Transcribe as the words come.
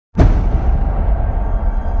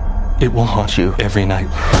It will haunt you every night.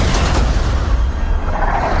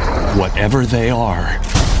 Whatever they are,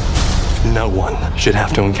 no one should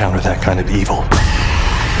have to encounter that kind of evil.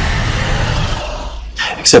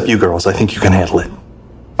 Except you girls, I think you can handle it.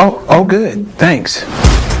 Oh, good. Thanks.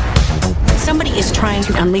 Somebody is trying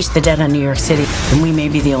to unleash the dead on New York City, and we may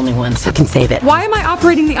be the only ones that can save it. Why am I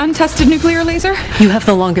operating the untested nuclear laser? You have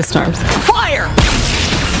the longest arms. Fire!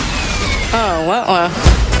 Oh, well.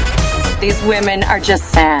 These women are just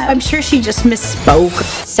sad. I'm sure she just misspoke.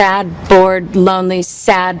 Sad, bored, lonely,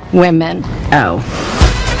 sad women. Oh.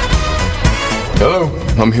 Hello,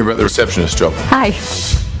 I'm here about the receptionist job. Hi.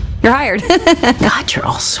 You're hired. God, you're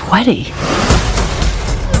all sweaty.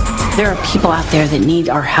 There are people out there that need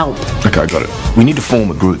our help. Okay, I got it. We need to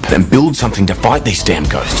form a group and build something to fight these damn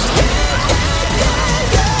ghosts.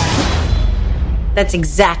 That's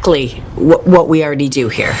exactly what we already do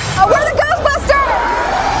here. Oh, we're the Ghostbusters!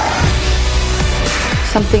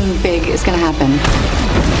 Something big is gonna happen.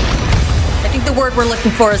 I think the word we're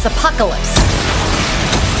looking for is apocalypse.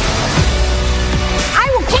 I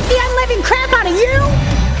will kick the unliving crap out of you,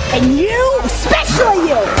 and you, especially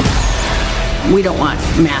you. We don't want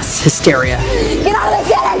mass hysteria. Get out of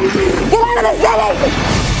the city! Get out of the city!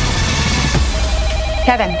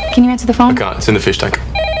 Kevin, can you answer the phone? I can't, it's in the fish tank.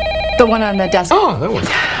 The one on the desk. Oh, that one.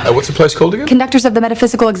 What's the place called again? Conductors of the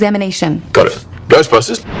Metaphysical Examination. Got it.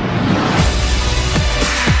 Ghostbusters.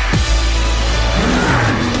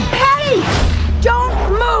 Patty! Don't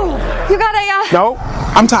move! You got a, No,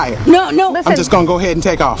 I'm tired. No. Listen. I'm just gonna go ahead and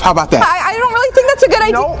take off. How about that? I don't really think that's a good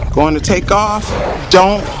idea. No. Going to take off.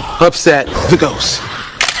 Don't upset the ghost.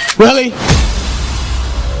 Really?